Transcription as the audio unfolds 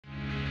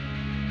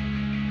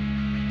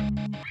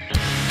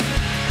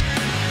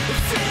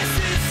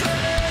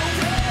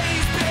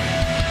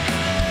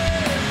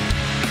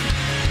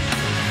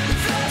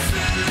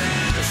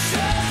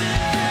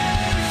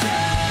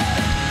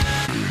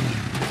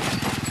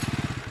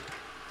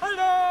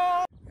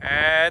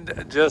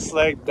And just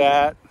like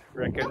that,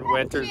 frickin'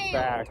 winter's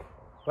back.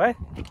 What?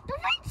 The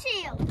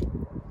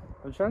windshield.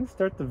 I'm trying to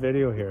start the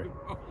video here.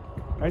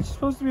 Aren't you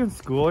supposed to be in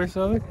school or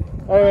something?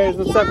 Anyways,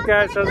 what's up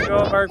guys? How's it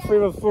going? Mark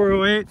Freeman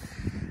 408.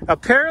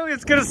 Apparently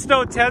it's gonna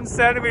snow 10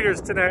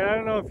 centimeters tonight. I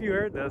don't know if you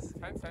heard this.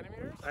 10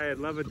 centimeters? I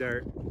love a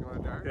dart. You want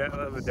a dart? Yeah, I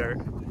love a dart.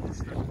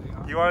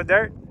 You want a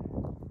dart?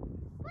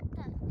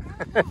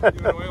 You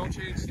want an oil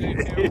change today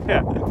too?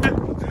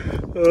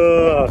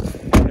 Yeah.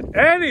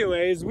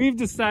 Anyways, we've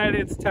decided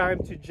it's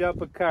time to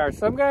jump a car.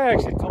 Some guy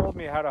actually told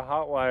me how to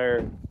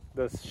hotwire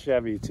this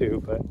Chevy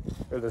too,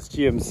 or this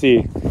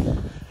GMC.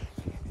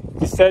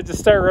 He said just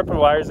start ripping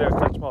wires out and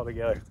touch them all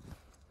together.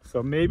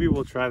 So maybe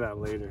we'll try that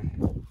later.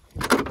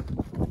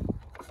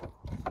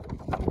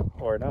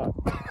 Or not.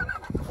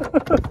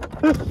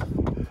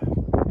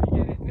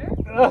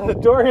 The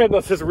door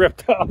handle just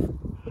ripped off.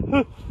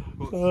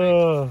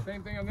 Well,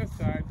 same thing on this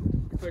side.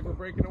 Looks like we're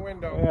breaking a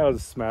window. Yeah, I'll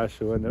just smash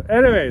the window.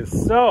 Anyways,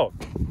 so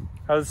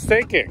I was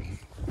thinking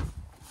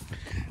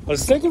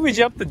we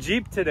jumped the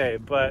Jeep today,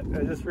 but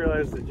I just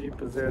realized the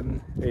Jeep is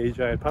in a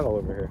giant puddle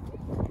over here.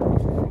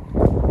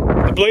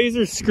 The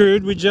Blazer's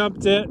screwed. We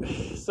jumped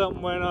it.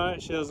 Something went on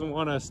it. She doesn't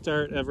want to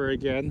start ever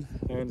again.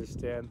 I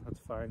understand. That's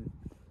fine.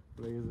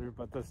 Blazer,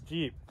 but this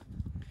Jeep.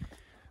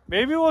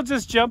 Maybe we'll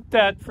just jump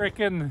that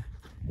Subaru.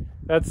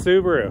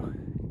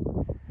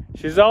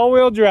 She's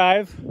all-wheel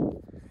drive.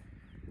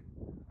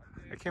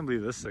 I can't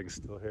believe this thing's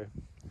still here.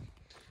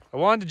 I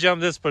wanted to jump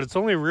this, but it's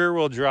only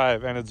rear-wheel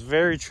drive, and it's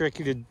very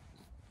tricky to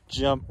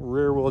jump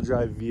rear-wheel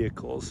drive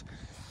vehicles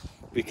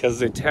because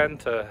they tend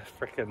to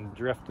freaking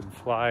drift and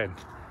fly and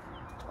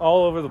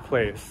all over the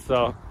place.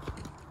 So,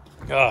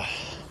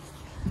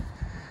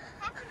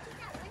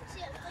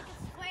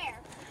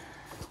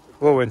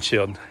 what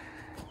windshield?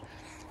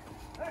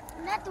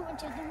 Not the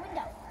windshield, the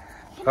window.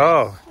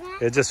 Oh,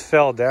 it just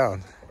fell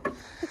down.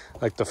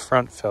 Like the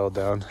front fell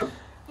down.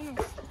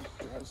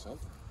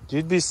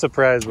 You'd be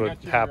surprised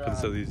what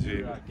happens to these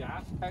vehicles.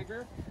 Gas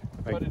pegger?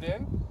 Put it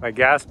in? My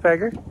gas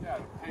pegger? Yeah,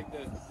 peg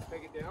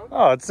it down.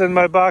 Oh, it's in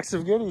my box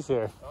of goodies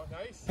here. Oh,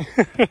 nice.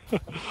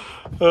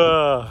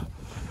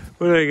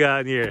 What do we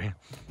got here?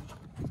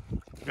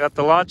 Got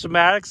the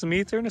Launch-O-Matic, some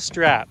ether, and a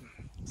strap.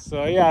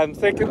 So yeah, I'm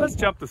thinking let's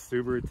jump the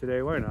Subaru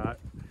today. Why not?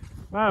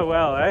 Oh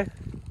well, eh?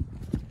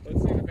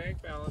 Let's see the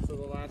bank balance of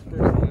the last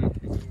person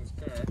that was in this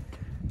car.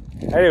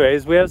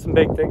 Anyways, we have some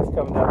big things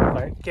coming down the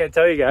pipe. Can't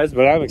tell you guys,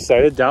 but I'm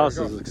excited. Dallas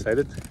is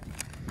excited.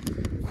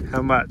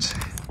 How much?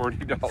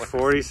 $40.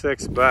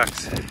 46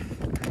 bucks.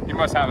 You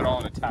must have it all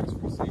in a tax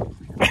receipt.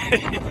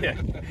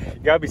 Yeah.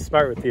 You gotta be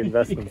smart with the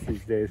investments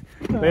these days.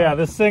 But yeah,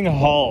 this thing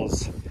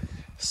hauls.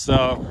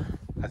 So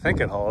I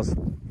think it hauls.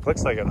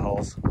 Looks like it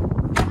hauls.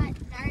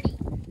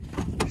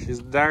 She's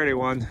a dirty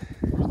one.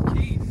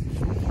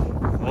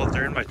 Well,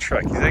 they're in my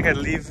truck. You think I'd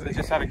leave? They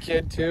just had a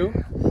kid too.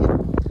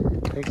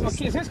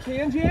 Okay, is this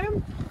can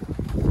jam?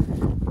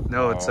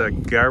 No, it's a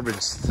garbage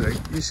thing.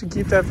 You should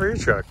keep that for your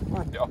truck.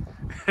 Oh, no.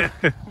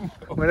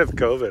 Might have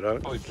COVID on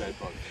it. Holy bed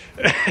bug.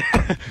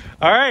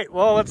 All right,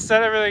 well, let's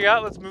set everything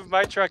out. Let's move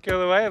my truck out of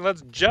the way and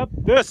let's jump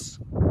this.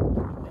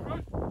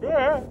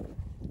 Yeah.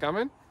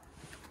 Coming?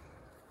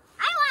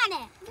 I want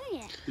it.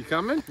 Yeah. You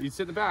coming? You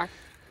sit in the back.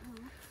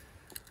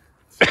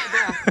 Sit in the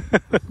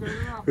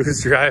back.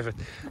 Who's driving?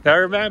 Now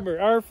remember,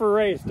 R for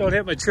race. Don't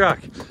hit my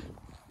truck. You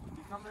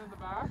coming in the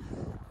back?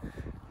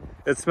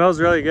 It smells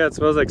really good. It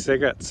smells like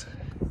cigarettes.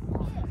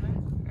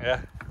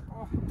 Yeah.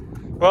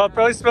 Well, it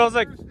probably smells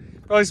like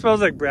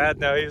Brad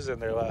now. He was in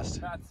there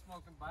last. Bad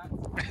smoking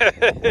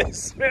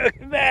butts.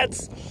 Smoking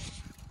bats.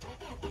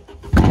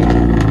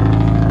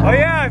 Oh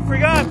yeah, I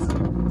forgot. It's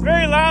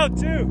very loud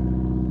too.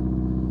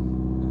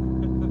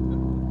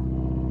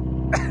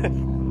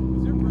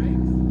 Is there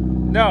brakes?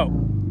 No.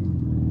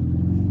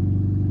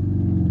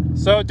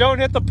 So don't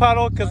hit the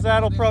puddle because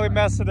that'll probably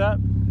mess it up.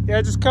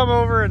 Yeah, just come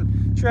over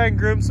and try and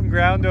groom some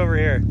ground over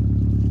here.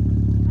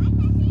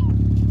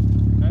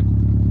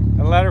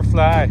 And let her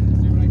fly. See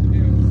what I can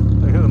do.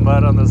 Look at the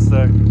mud on this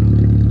thing.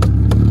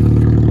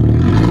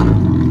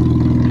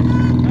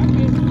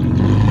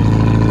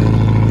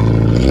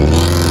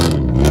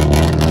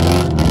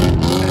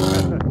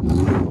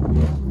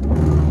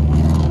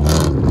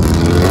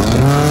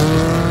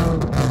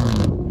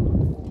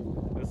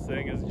 This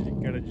thing is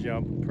gonna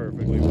jump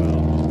perfectly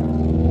well.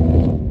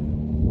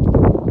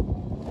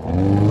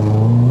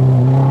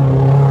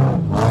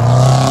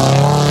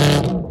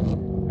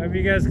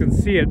 You guys can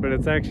see it, but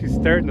it's actually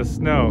starting to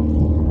snow.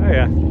 Oh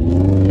yeah. It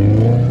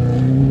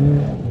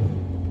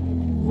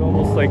was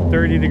almost like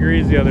 30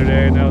 degrees the other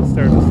day, and now it's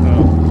starting to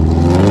snow.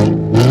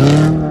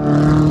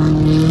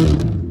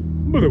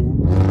 What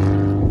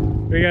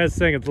do you guys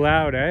think? It's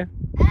loud, eh?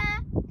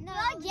 No,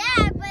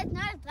 yeah, but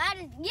not as loud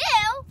as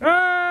you.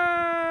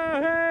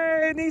 Oh,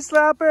 hey, knee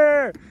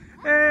slapper!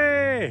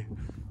 Hey!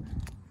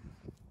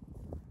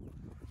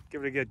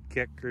 give it a good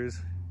kick, Cruz.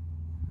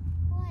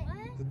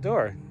 What? The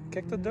door.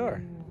 Kick the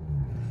door.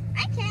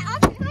 I can't. I'll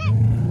do it.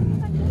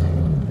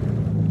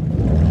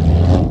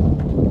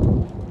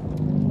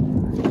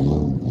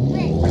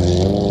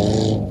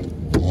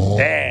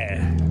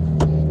 Yeah.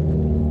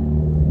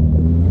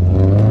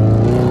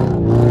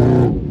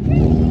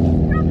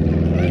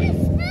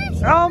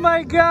 Oh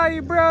my God,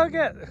 you broke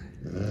it.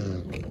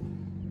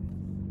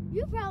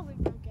 You probably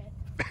broke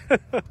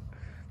it.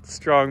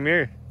 Strong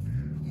mirror.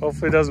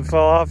 Hopefully it doesn't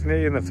fall off and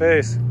hit you in the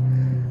face.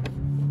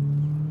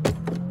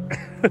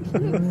 You're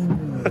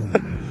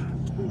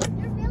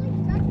really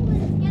struggling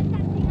to get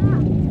that thing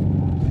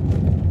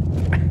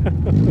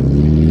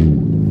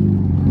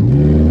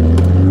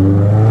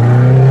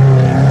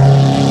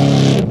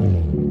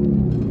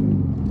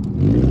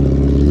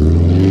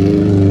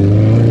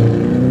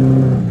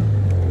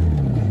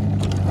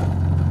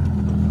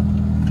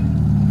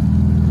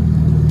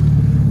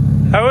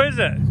How is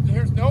it?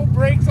 There's no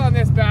brakes on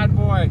this bad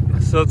boy.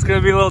 So it's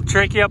gonna be a little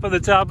tricky up at the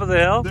top of the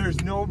hill?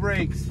 There's no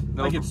brakes.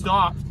 No. Like it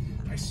stopped.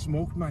 I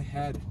smoked my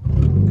head.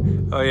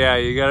 Oh yeah,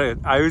 you gotta,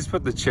 I always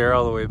put the chair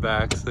all the way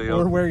back so Or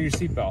you'll, wear your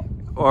seatbelt.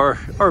 or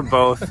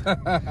both.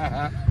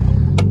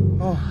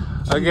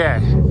 Okay,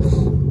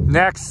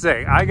 next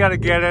thing, I gotta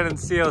get in and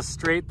see how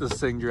straight this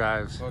thing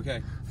drives.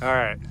 Okay. All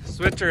right,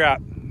 switch her up.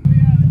 Oh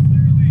yeah, that's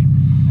literally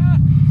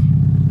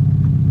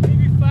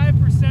maybe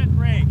 5%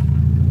 brake,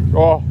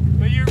 Oh,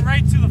 but you're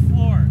right to the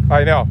floor.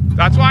 I know.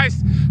 That's why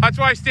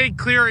I stayed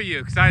clear of you,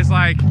 because I was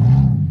like,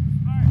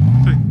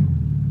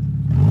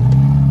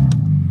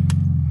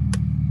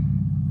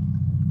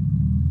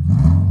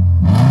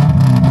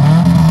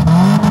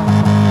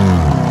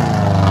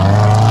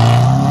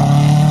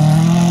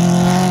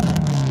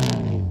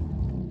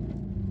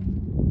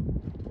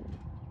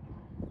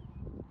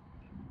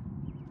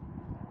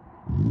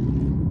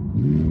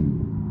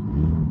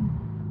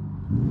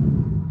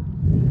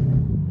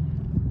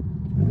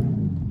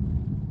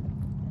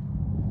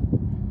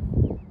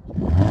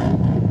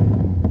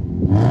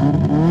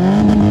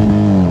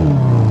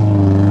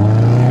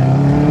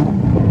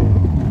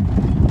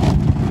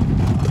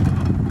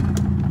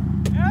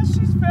 Yeah,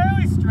 she's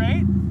fairly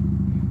straight.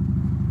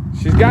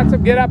 she's got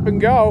some get up and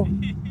go.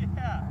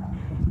 Yeah,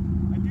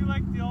 I do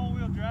like the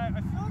all-wheel drive.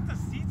 I feel like the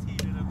seat's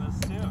heated in this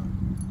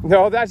too.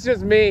 No, that's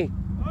just me.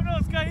 Oh no,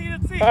 it's got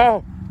heated seats.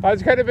 Oh,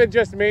 that's could have been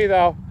just me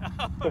though.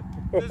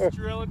 Just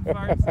drilling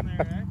farts in there,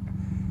 right?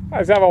 I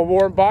just have a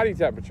warm body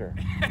temperature.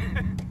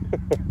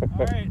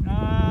 All right,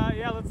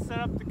 yeah, let's set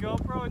up the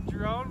GoPro and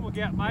drone. We'll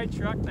get my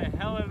truck the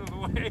hell out of the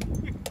way.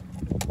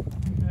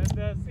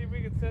 And see if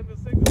we can send this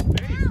thing to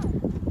space.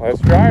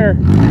 Let's try her.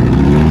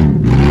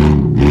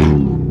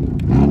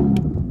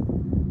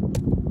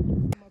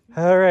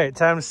 All right,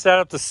 time to set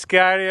up the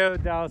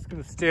Skydio. Dallas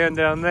gonna stand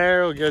down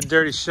there. We'll get a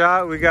dirty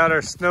shot. We got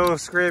our snow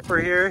scraper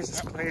here.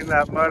 Just clean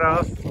that mud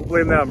off.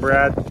 Blame that on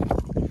Brad.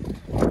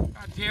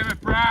 God damn it,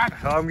 Brad.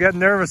 Oh, I'm getting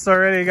nervous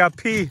already. I got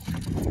pee.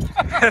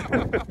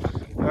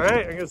 All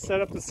right, I'm gonna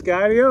set up the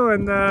Skydio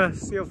and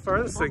see how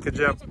far this thing could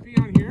jump. Pee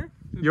on here?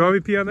 You want me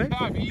to pee on there?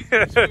 Yeah, me.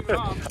 Shut it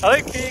off. I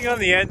like peeing on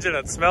the engine.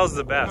 It smells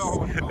the best.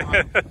 No, it's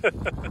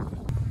not.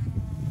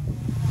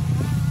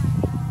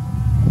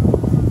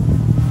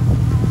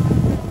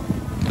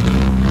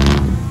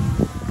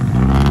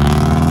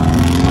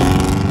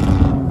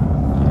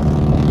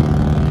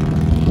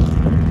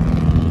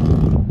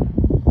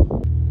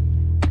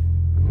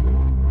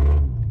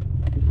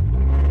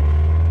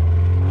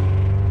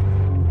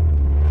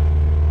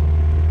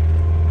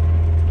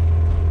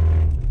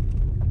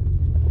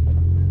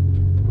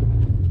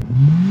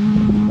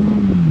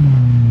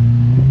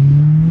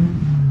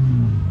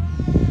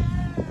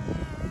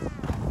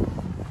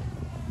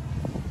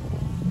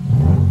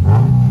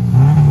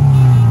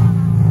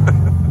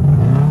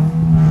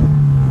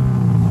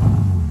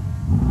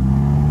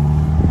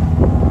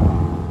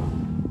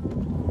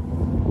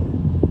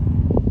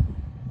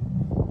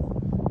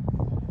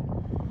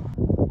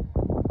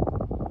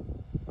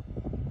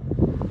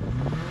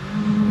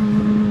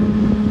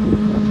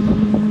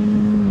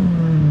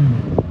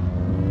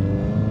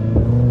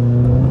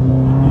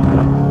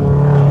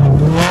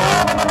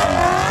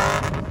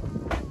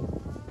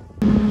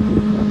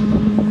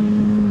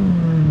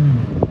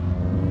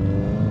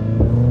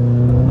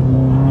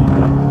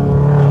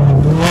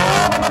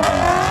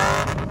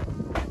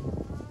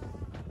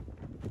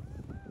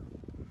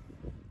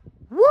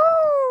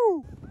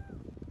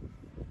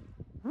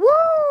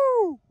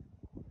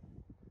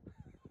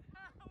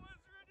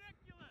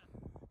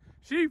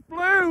 She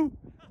flew.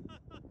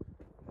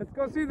 Let's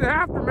go see the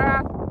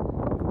aftermath.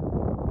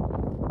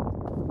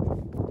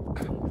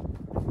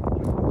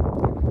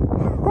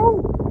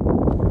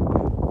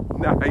 Woo.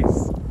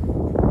 Nice.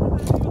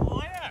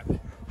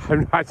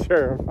 I'm not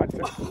sure.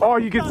 Oh,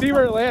 you can see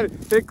where it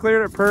landed. It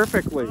cleared it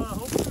perfectly.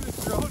 Hopefully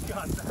the drone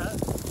got that.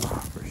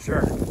 Oh, for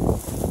sure.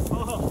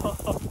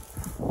 Oh,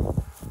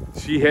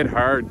 She hit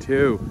hard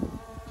too.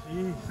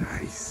 jeez.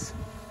 Nice.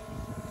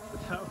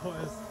 That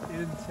was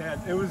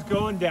intense. It was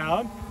going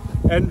down,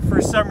 and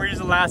for some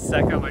reason last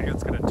second I'm like,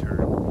 it's gonna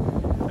turn.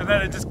 and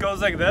then it just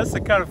goes like this.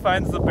 It kind of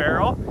finds the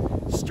barrel,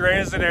 straight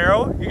as an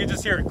arrow. You can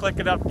just hear it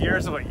clicking up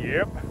gears. I'm like,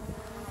 yep. Look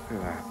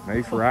at that.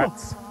 Nice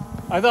ruts.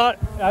 I thought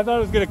it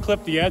was gonna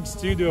clip the edge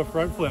too, do a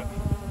front flip.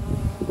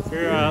 So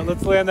here,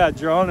 let's land that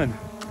drone and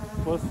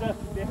we'll set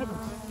the damage.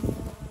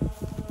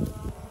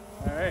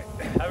 All right,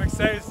 I'm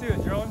excited to see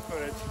the drone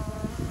footage.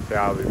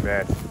 Yeah, I'll be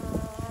mad.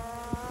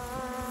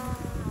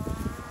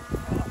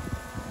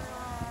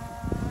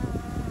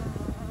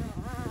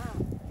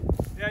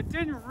 Yeah, I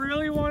didn't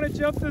really want to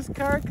jump this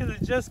car because I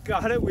just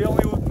got it. We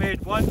only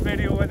made one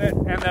video with it,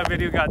 and that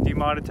video got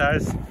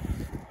demonetized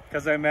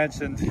because I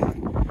mentioned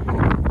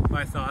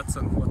my thoughts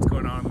on what's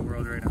going on in the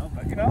world right now.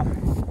 But you know,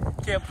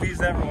 can't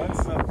please everyone.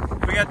 So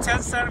we got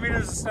 10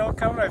 centimeters of snow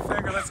coming. I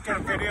figure let's get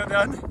a video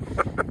done.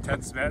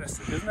 10 centimeters.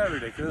 Isn't that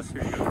ridiculous?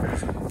 Here you go,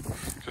 Chris.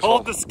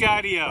 Hold the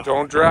Scotty out.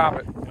 Don't drop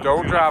it.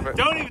 Don't drop it.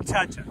 Don't even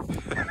touch it.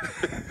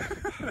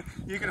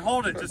 You can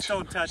hold it, just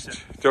don't touch it.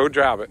 Don't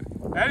drop it.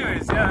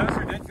 Anyways, yeah, that was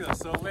ridiculous.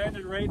 So it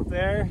landed right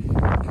there.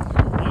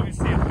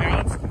 Obviously it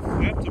bounced and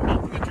flipped and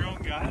both of the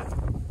drone got it.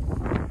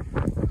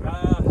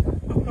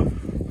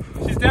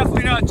 She's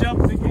definitely not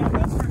jumping again,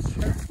 that's for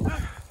sure.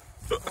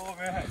 Oh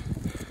man.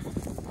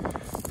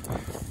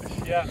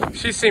 Yeah.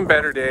 She's seen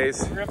better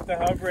days. Rip the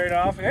hub right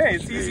off. Hey,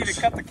 it's easy to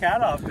cut the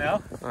cat off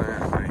now. Oh,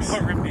 yeah, nice.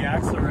 Don't rip the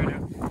axle right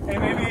in. Hey,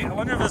 maybe, I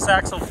wonder if this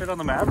axle will fit on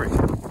the Maverick.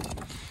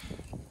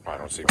 I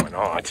don't see why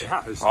not.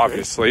 Yeah,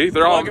 obviously,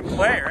 they're all plug and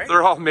play, right?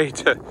 They're all made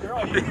to. They're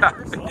all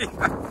universal. Yeah.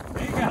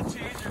 Hey, you got to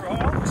change your oil.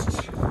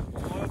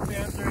 Oil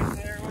pan's right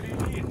there. What do you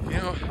need? You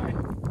know,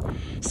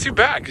 it's too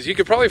bad because you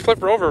could probably flip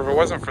her over if it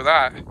wasn't for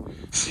that.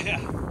 Yeah.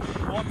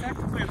 Well,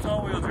 technically it's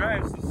all-wheel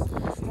drive, so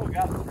it's still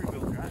got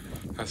 3-wheel drive.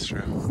 That's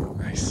true.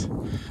 Nice.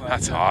 But,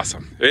 that's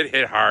awesome. It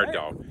hit hard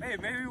though. Hey,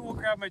 maybe we'll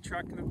grab my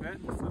truck in a bit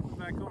and flip it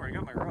back over. I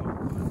got my rope.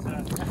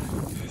 But,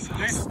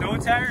 there's snow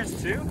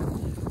tires too.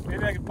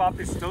 Maybe I can pop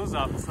these stoves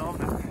off and sell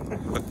them. Other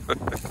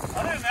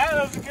than that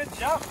was a good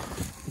jump.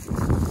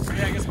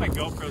 Yeah, I guess my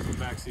GoPro's in the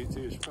back seat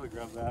too. I should probably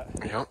grab that.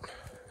 Yep.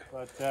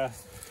 But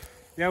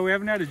yeah, we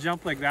haven't had a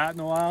jump like that in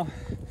a while.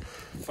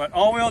 But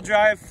all-wheel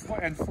drive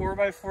and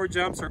 4x4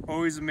 jumps are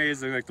always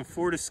amazing. Like the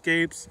Ford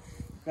Escapes,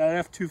 that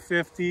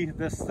F-250,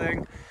 this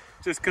thing,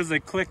 just because they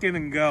click in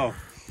and go.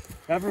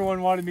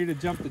 Everyone wanted me to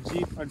jump the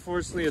Jeep.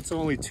 Unfortunately, it's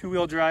only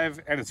 2-wheel drive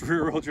and it's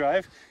rear-wheel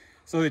drive.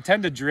 So they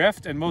tend to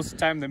drift, and most of the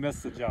time they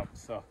miss the jump.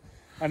 So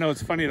I know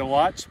it's funny to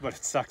watch, but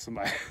it sucks in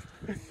my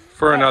head.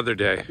 For another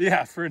day.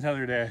 Yeah, for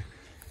another day.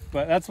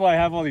 But that's why I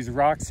have all these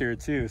rocks here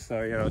too,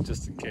 so you know,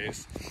 just in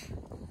case.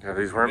 Yeah,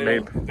 these weren't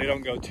made. They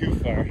don't go too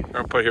far.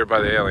 They're put here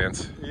by the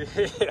aliens. Yeah,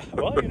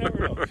 well, you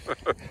never know.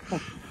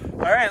 All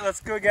right,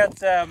 let's go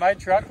get my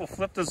truck. We'll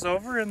flip this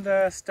over and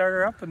start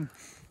her up and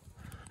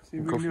see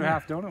if we can do a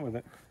half donut with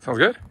it. Sounds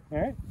good. All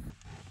right.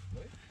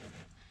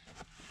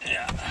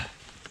 Yeah.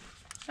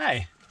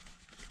 Hi.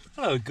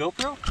 Hello,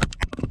 GoPro.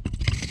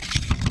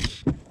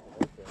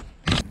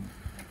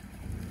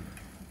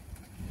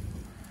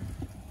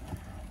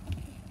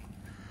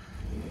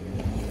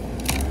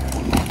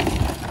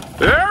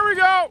 There we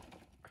go.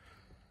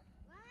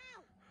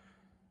 Wow.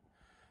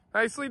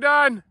 Nicely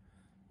done.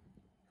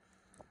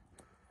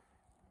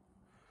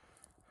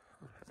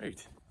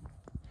 Great.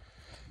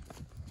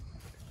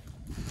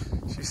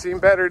 She's seen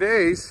better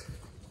days.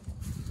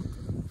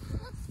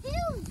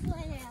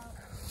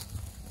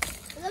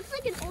 It looks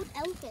like an old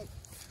elephant.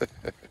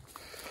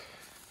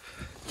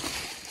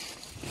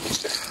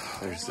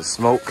 There's the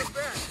smoke. Is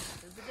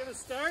it gonna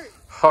start?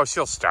 Oh,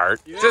 she'll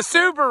start. Yeah. It's a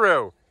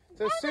Subaru.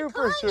 It's a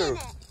Super Shoe.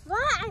 What?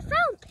 I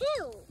found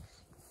pills.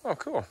 Oh,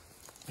 cool.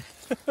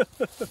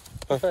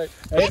 All right.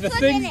 Hey,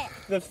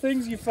 the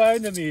things you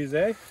find in these,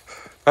 eh?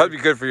 That'd be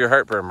good for your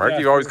heartburn, Mark. Yeah,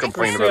 you always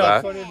complain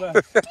about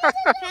that.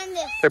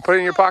 Hey, put it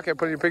in your pocket.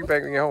 Put it in your pig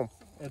bag when you get home.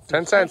 It's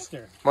 10 cents.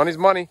 Shifter. Money's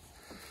money.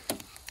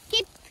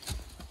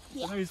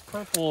 One of these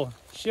purple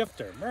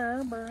shifter.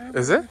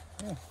 Is it?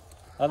 Yeah.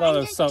 I thought it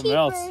was something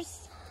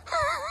else.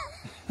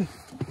 All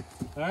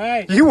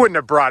right. You wouldn't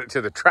have brought it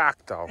to the track,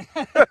 though.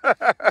 All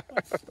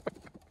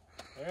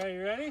right,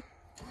 you ready?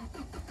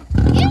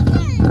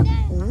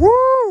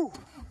 Woo!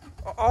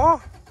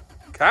 Uh-oh.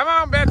 Come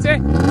on, Betsy. Yeah.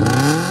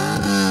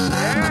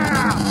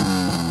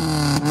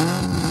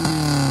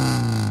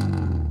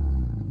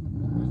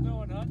 There's no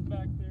one hunting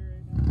back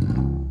there right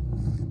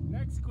now.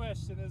 Next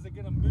question, is it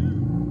going to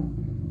move?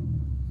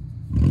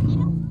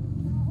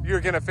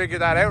 You're going to figure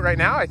that out right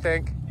now, I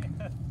think.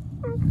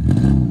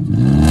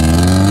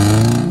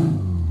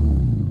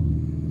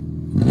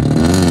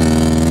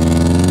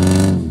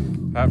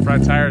 That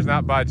front tire is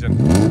not budging.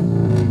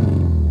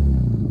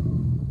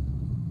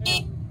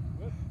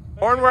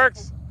 Horn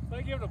works. If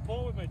I give it a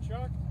pull with my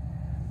truck,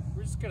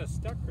 we're just kind of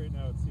stuck right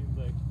now, it seems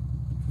like.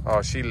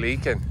 Oh, she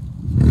leaking.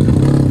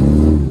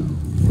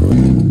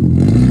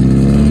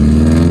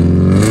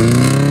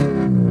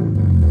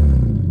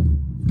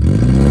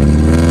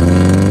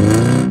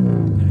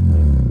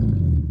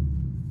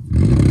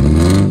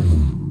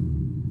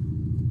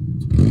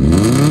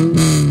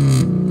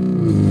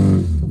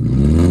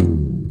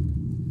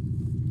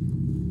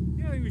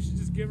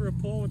 her a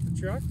pull with the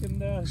truck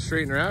and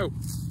straighten her out.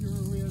 see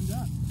where we end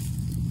up.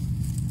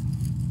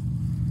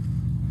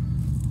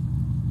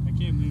 I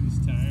can't believe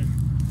this tire.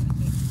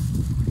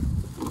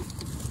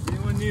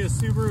 Anyone need a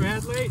Subaru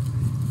headlight?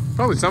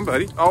 Probably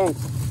somebody. Oh,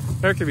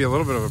 there could be a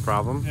little bit of a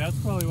problem. Yeah, that's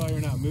probably why we're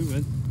not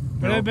moving.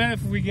 But No. I bet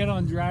if we get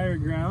on drier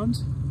ground,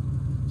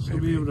 she'll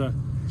be able to,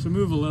 she'll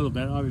move a little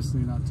bit.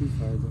 Obviously not too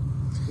far, but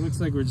it looks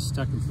like we're just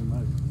stuck in some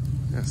mud.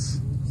 Yes.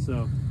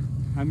 So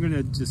I'm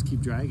gonna just keep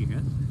dragging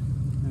it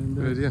and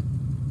Good idea.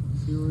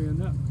 see where we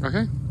end up.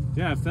 Okay.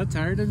 Yeah, if that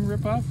tire didn't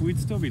rip off, we'd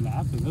still be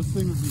laughing. This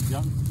thing would be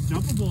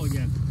jumpable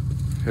again.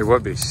 It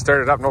would be. She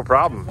started up, no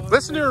problem.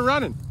 Listen to her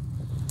running.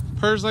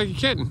 Purrs like a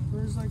kitten.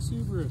 Purrs like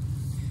Subaru.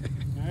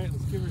 All right,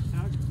 let's give her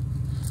a tug.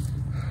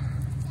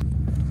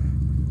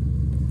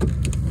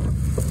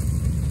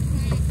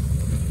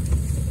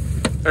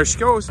 There she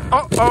goes.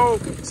 Uh-oh.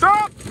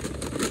 Stop!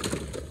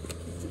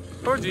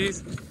 Oh,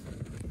 geez.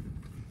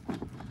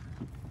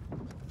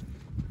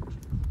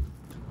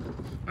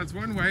 That's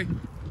one way.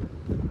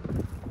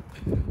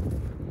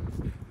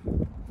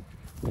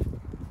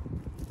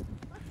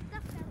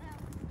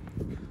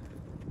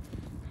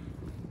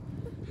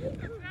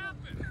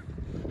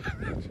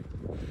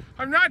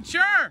 I'm not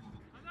sure. I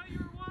thought you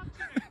were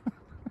watching it.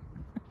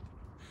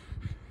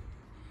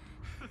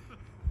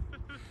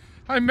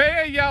 I may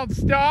have yelled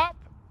stop,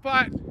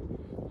 but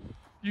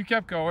you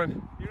kept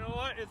going. You know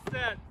what? It's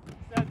that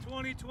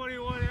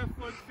 2021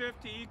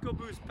 F-150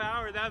 EcoBoost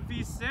power, that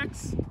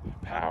V6.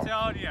 Power. I'm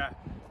telling you,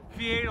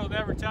 V8 will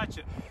never touch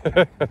it. All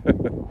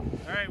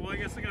right, well, I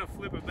guess I'm gonna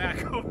flip it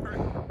back over.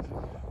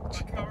 I'll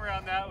come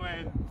around that way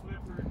and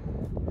flip her.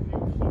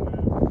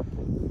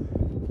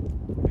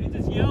 Hey,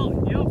 just yell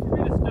for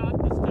me to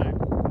stop this time.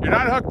 You're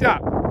not hooked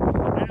up. I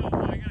know,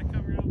 well, I gotta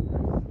come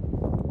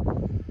around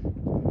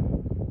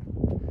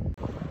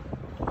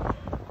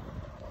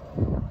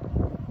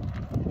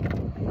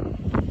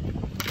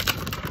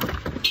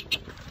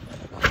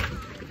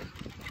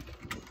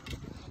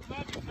I'm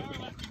glad the car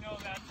let me know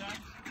that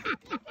time.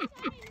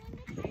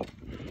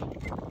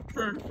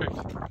 Perfect.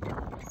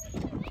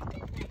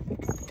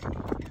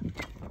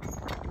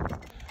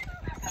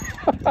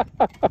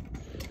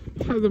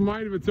 Has a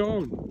mind of its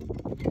own.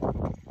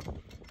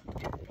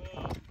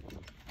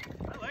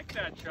 I like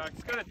that truck.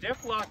 It's got a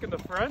diff lock in the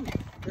front.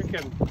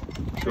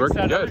 Freaking makes Working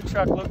that other good.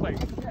 truck look like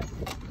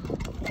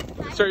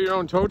Start your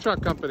own tow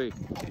truck company.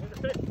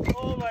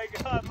 oh my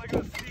god, look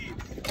at the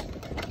seats.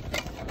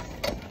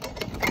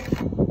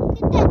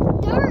 Look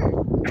at that dirt.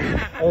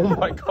 Oh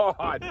my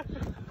god.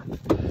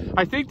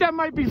 I think that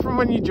might be from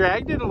when you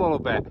dragged it a little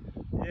bit.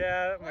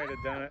 Yeah, that might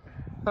have done it.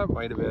 That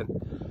might have been.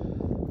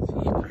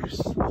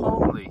 Jeepers.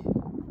 Holy.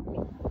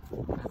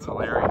 That's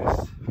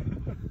hilarious.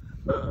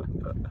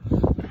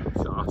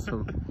 That's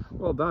awesome.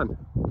 Well done.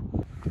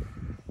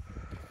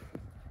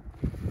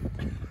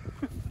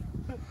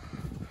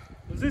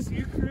 Was this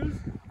you, Cruz?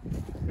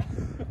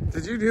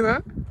 Did you do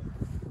that?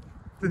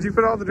 Did you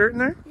put all the dirt in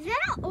there? Is that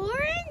an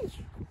orange?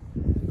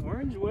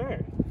 Orange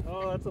where?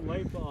 Oh, that's a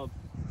light bulb.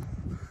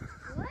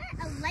 What?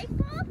 A light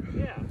bulb?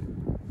 Yeah.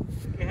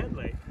 Like a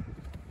headlight.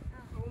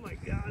 Oh my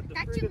god, the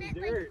Thought you friggin' meant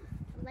dirt. like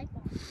a light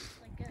bulb.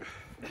 Like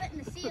a put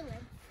in the ceiling.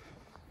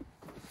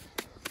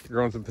 You're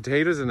growing some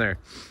potatoes in there.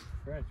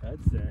 Correct,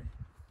 I'd say.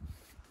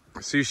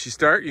 So she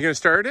start? You gonna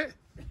start it?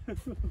 I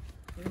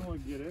don't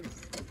want to get in.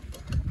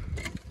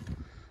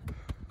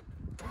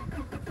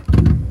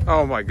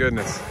 Oh my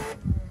goodness.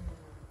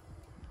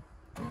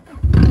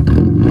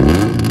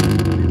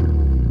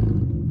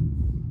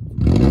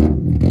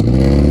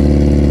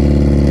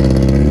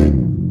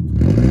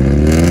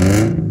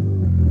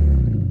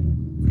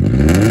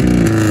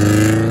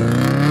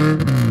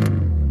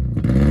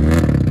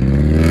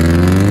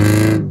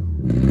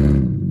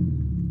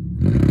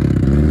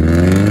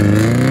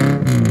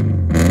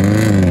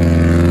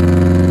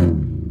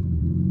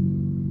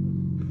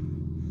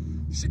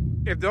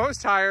 If those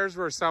tires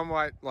were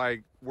somewhat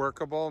like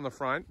workable in the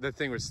front, the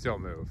thing would still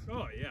move.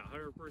 Oh yeah,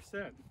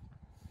 100%.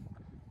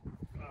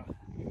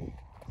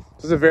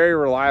 This is a very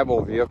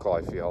reliable vehicle,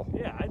 I feel.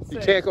 Yeah, I'd say.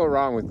 You can't go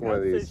wrong with one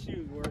of I'd these. say she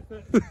was worth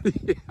it.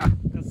 Yeah,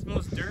 That's the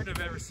most dirt I've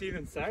ever seen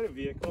inside a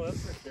vehicle,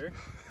 that's for sure.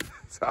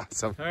 it's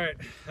awesome. All right,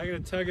 I'm gonna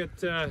tug it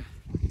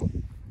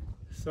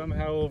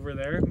somehow over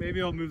there.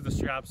 Maybe I'll move the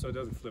strap so it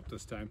doesn't flip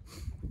this time.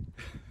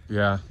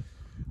 Yeah.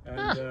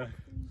 And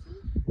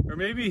or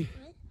maybe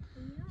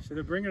should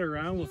I bring it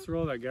around? We'll throw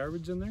all that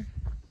garbage in there.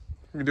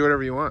 You can do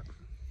whatever you want.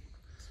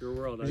 It's your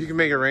world. You can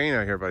make it rain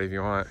out here, buddy, if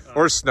you want.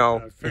 Or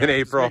snow fair. in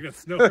It's April. making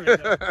snow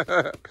right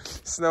now.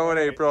 Snow in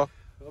April.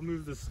 I'll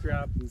move the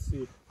strap and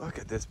see. Look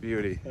at this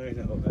beauty. I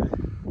know,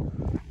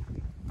 man.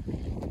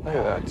 Look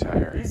at that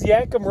tire. These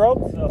Yankum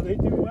ropes, though, they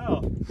do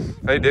well.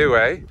 They do,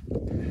 eh?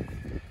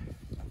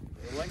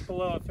 Link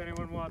below if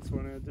anyone wants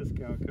one at a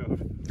discount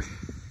code.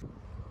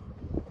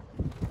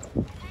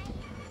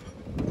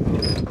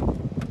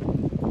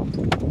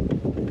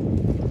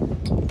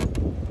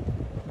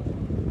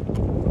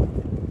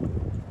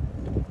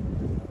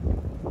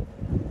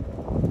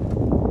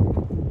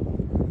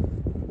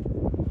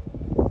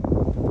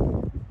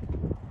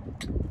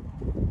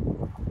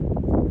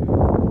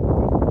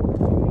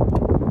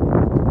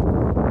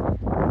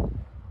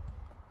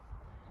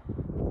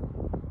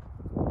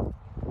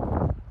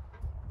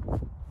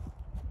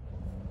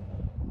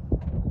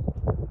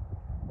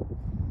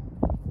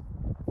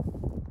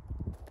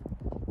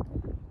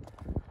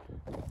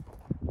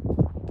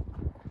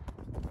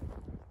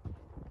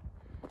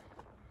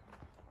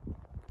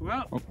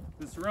 Well,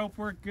 this rope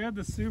worked good.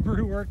 The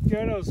Subaru worked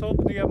good. I was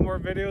hoping to get more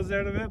videos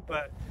out of it,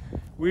 but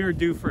we were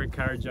due for a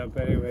car jump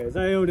anyways.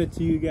 I owed it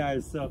to you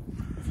guys. So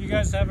if you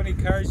guys have any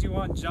cars you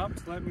want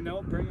jumped, let me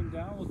know. Bring them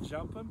down. We'll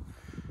jump them.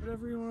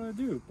 Whatever you want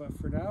to do. But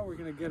for now, we're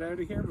going to get out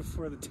of here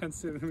before the 10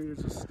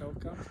 centimeters of snow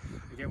comes.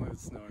 I can't believe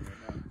it's snowing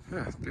right now.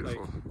 Yeah, it's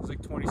beautiful. Like, it was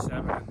like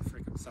 27 and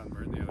freaking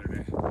sunburned the other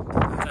day.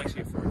 That's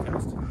actually a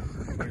forecast.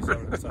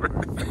 27 and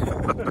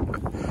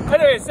sunburned.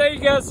 Anyways, thank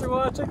you guys for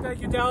watching.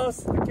 Thank you, Dallas,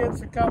 the kids,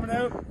 for coming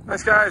out.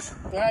 Thanks, guys.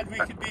 Glad we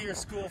could be your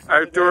school for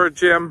Outdoor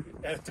gym.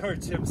 Outdoor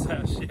gym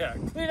sesh, yeah.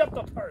 Clean up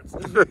the parts.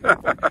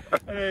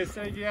 Anyways,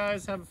 thank you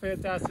guys. Have a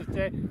fantastic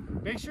day.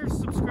 Make sure to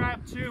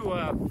subscribe too.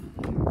 I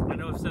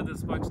know I've said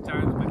this a bunch of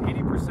times, but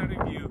 80%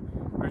 of you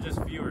are just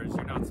viewers.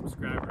 You're not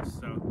subscribers.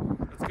 So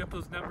let's get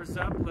those numbers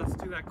up. Let's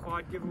do that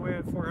quad giveaway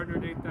at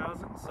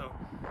 408,000. So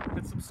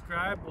hit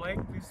subscribe, like,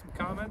 leave some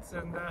comments,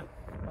 and have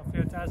a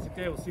fantastic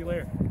day. We'll see you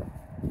later.